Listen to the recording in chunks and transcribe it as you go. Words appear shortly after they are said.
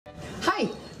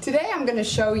Today I'm going to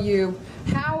show you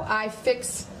how I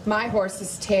fix my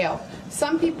horse's tail.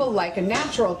 Some people like a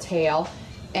natural tail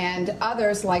and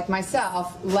others, like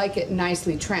myself, like it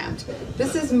nicely trimmed.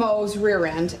 This is Mo's rear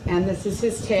end and this is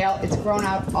his tail. It's grown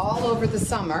out all over the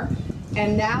summer,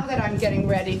 and now that I'm getting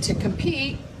ready to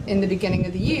compete in the beginning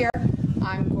of the year,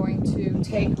 I'm going to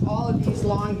take all of these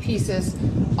long pieces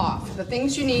off. The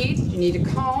things you need a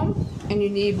comb and you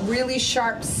need really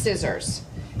sharp scissors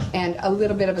and a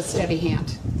little bit of a steady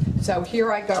hand. So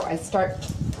here I go. I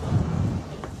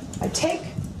take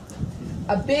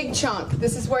a big chunk.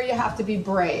 This is where you have to be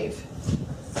brave.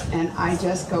 And I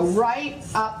just go right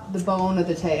up the bone of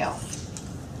the tail.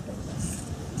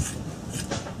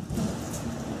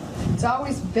 It's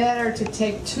always better to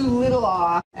take too little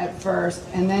off at first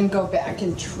and then go back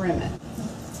and trim it.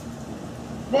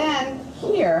 Then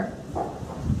here,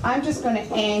 I'm just going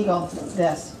to angle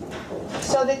this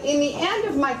so that in the end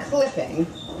of my clipping,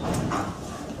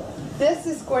 this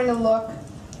is going to look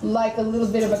like a little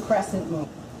bit of a crescent moon.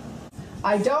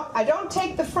 I don't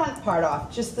take the front part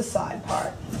off, just the side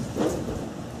part.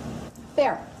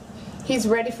 There. He's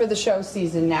ready for the show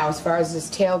season now as far as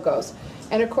his tail goes.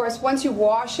 And of course, once you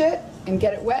wash it and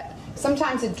get it wet,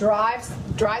 sometimes it dries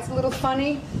a little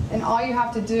funny, and all you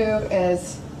have to do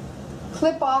is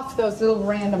clip off those little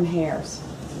random hairs,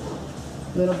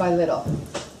 little by little.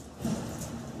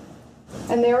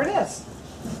 And there it is.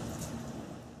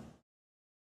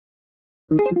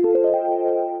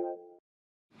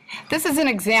 This is an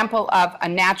example of a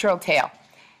natural tail.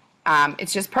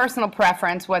 It's just personal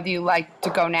preference whether you like to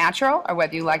go natural or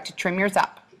whether you like to trim yours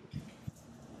up.